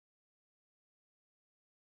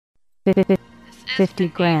50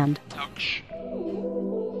 grand.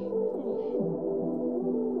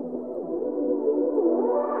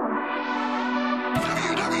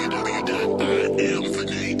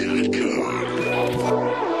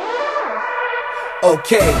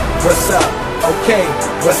 Okay, what's up? Okay,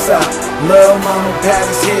 what's up? Lil' mama bad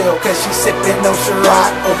as hell, cause she sippin' no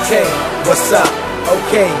Ciroc. Okay, what's up?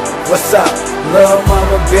 Okay, what's up? Lil'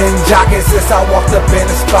 mama been jockin' since I walked up in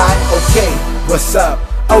the spot. Okay, what's up?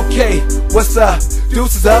 Okay, what's up?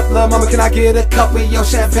 Deuces up, lil' mama, can I get a cup of your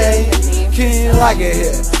champagne? Can like it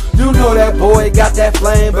here? You know that boy got that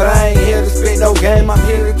flame, but I ain't here to spit no game. I'm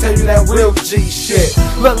here to tell you that real G shit.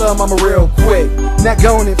 Lil' mama real quick, now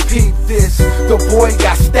go and peep this. The boy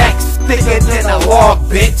got stacks thicker than a log,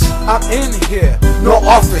 bitch. I'm in here, no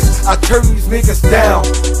office, I turn these niggas down.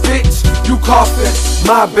 Bitch, you coughing,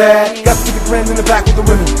 my bad. Got 50 grand in the back with the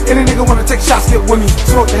women. Any nigga wanna take shots, get with me.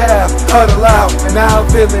 Smoke the half, utter loud, and now I'm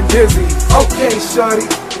feeling dizzy. Okay, shorty,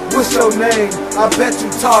 what's your name? I bet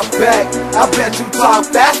you talk back. I bet you talk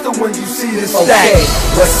faster when you see this stack. Okay,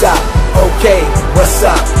 what's up? Okay, what's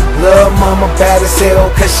up? Lil' mama bad as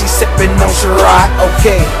hell, cause she sippin' on Ciroc.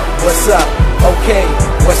 Okay, what's up? Okay,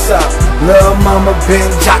 what's up? Lil' mama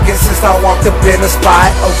been jockin' since I walked up in the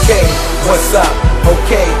spot. Okay, what's up?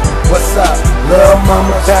 Okay, what's up? Lil'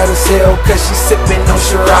 mama bad as hell, cause she sippin' on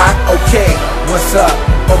Ciroc. Okay, what's up?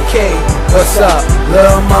 Okay, what's up?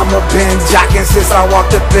 Lil' mama been jockin' since I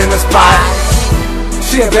walked up in the spot.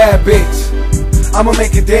 She a bad bitch, I'ma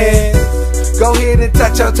make it dance. Go ahead and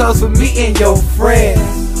touch your toes with me and your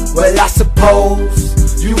friends. Well, I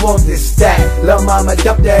suppose you want this stack. Lil' mama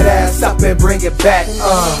dump that ass up and bring it back.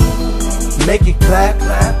 Make it clap,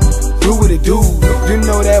 do what it do. You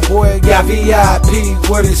know that boy got VIP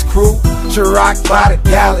with his crew. Ciroc by the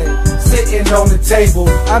gallon, sitting on the table.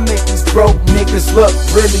 I make these broke niggas look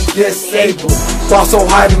really disabled. Boss so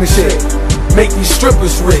hiding the shit, make these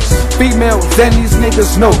strippers rich. Females and these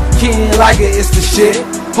niggas know King Liger is the shit.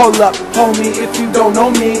 Hold up, homie, if you don't know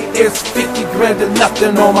me, it's 50 grand to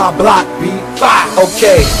nothing on my block, B5.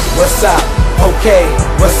 Okay, what's up? Okay,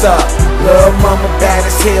 what's up? Lil' mama bad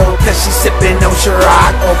as hell, cause she sippin' on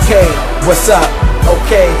Ciroc. Okay, what's up?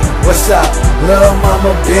 Okay, what's up? Lil'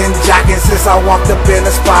 mama been jockin' since I walked up in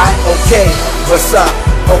the spot. Okay, what's up?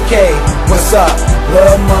 Okay, what's up?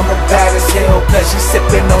 Lil' mama bad as hell, cause she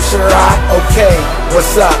sippin' on Ciroc. Okay,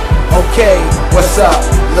 what's up? Okay, what's up?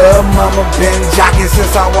 Lil' mama been jockin'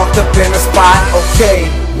 since I walked up in the spot. Okay,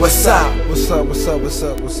 what's up? What's up, what's up, what's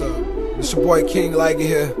up, what's up? It's your boy King Liger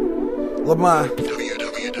here. Lamar,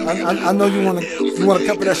 I know you wanna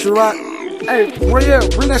cup of that Ciroc. Hey, where you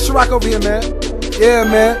at? Bring that Ciroc over here, man. Yeah,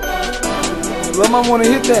 man. Lil' mama wanna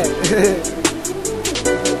hit that.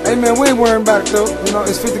 Hey, man, we ain't worrying about it though. You know,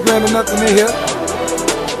 it's 50 grand or nothing in here.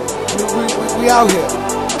 We out here.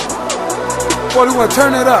 Boy, we wanna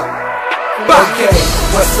turn it up. Okay,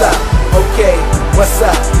 what's up? Okay, what's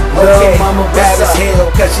up? Okay, mama bad as hell,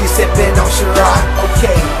 cause she sippin' on Ciroc.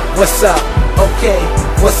 Okay, what's up? Okay,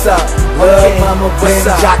 what's up? Lil' mama been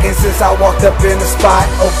jockin' since I walked up in the spot.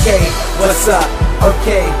 Okay, what's up?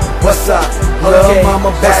 Okay, what's up? Lil'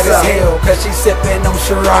 mama bad as hell, cause she sippin' on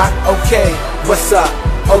Ciroc. Okay, what's up?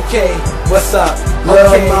 Okay, what's up?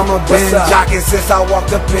 Lil' mama been jockin' since I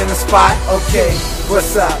walked up in the spot. Okay,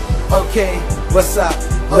 what's up? Okay, what's up?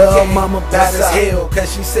 Lil' mama bad as hell,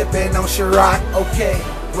 cause she sippin' on Ciroc. Okay,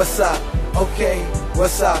 what's up? Okay,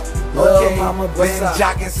 what's up? Lil' mama been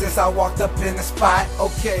jockin' since I walked up in the spot.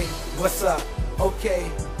 Okay, what's up? Okay,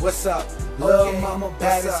 what's up? Lil' mama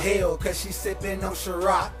bad as hell, cause she sippin' on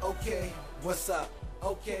Ciroc. Okay, what's up?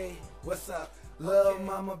 Okay, what's up? Lil'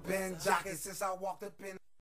 mama been jockin' since I walked up in